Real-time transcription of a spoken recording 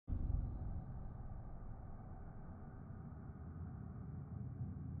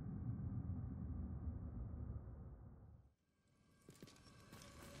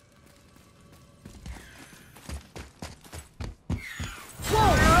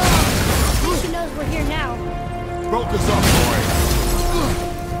Focus up, boy.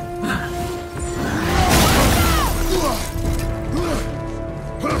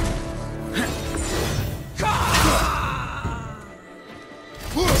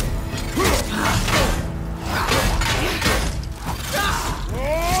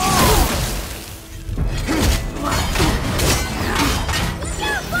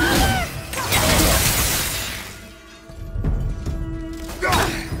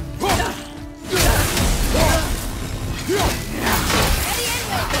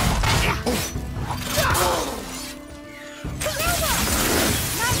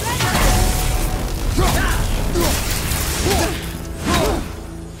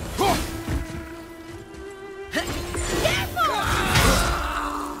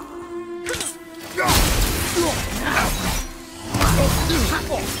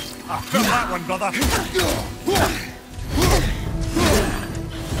 Feel that one, brother.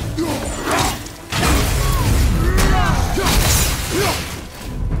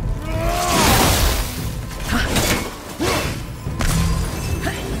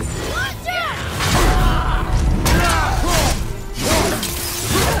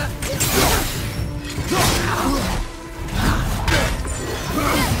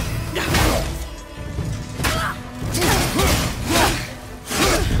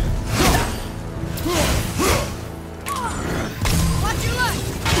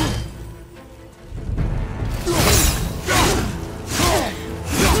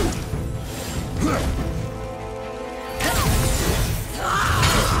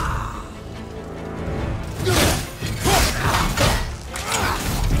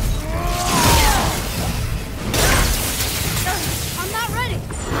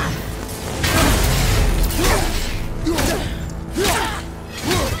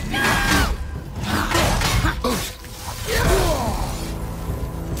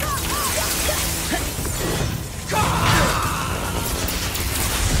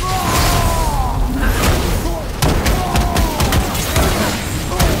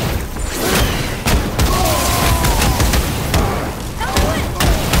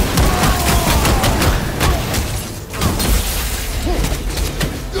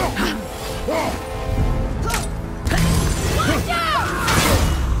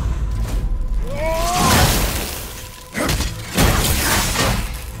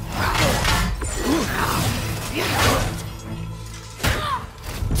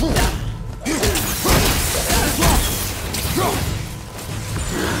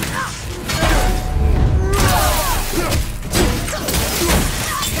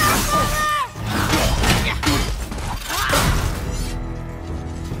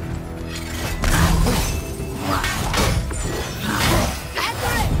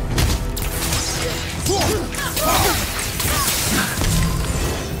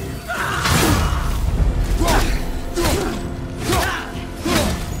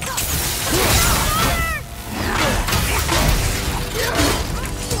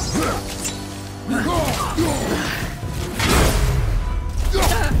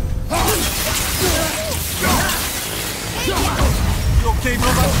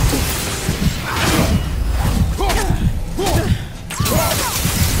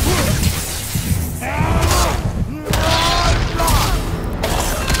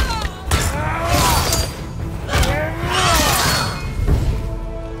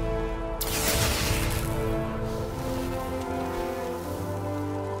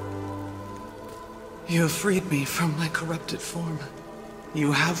 You have freed me from my corrupted form.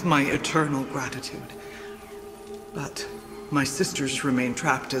 You have my eternal gratitude. But my sisters remain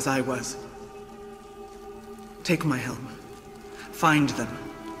trapped as I was. Take my helm. Find them.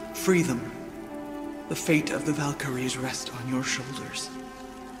 Free them. The fate of the Valkyries rests on your shoulders.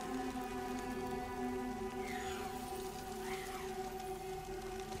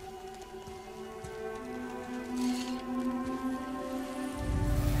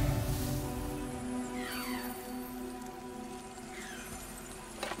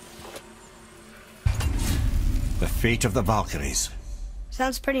 The fate of the Valkyries.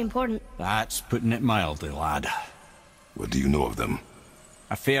 Sounds pretty important. That's putting it mildly, lad. What do you know of them?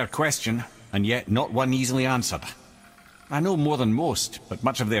 A fair question, and yet not one easily answered. I know more than most, but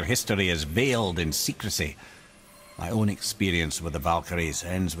much of their history is veiled in secrecy. My own experience with the Valkyries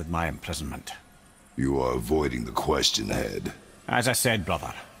ends with my imprisonment. You are avoiding the question, Head. As I said,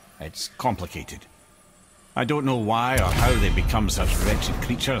 brother, it's complicated. I don't know why or how they become such wretched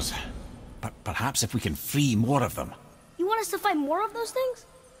creatures, but perhaps if we can free more of them. You want us to fight more of those things?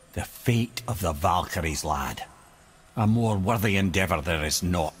 The fate of the Valkyries, lad. A more worthy endeavor there is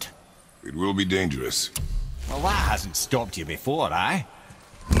not. It will be dangerous. Well, that hasn't stopped you before, eh?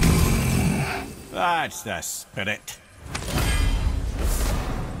 That's the spirit.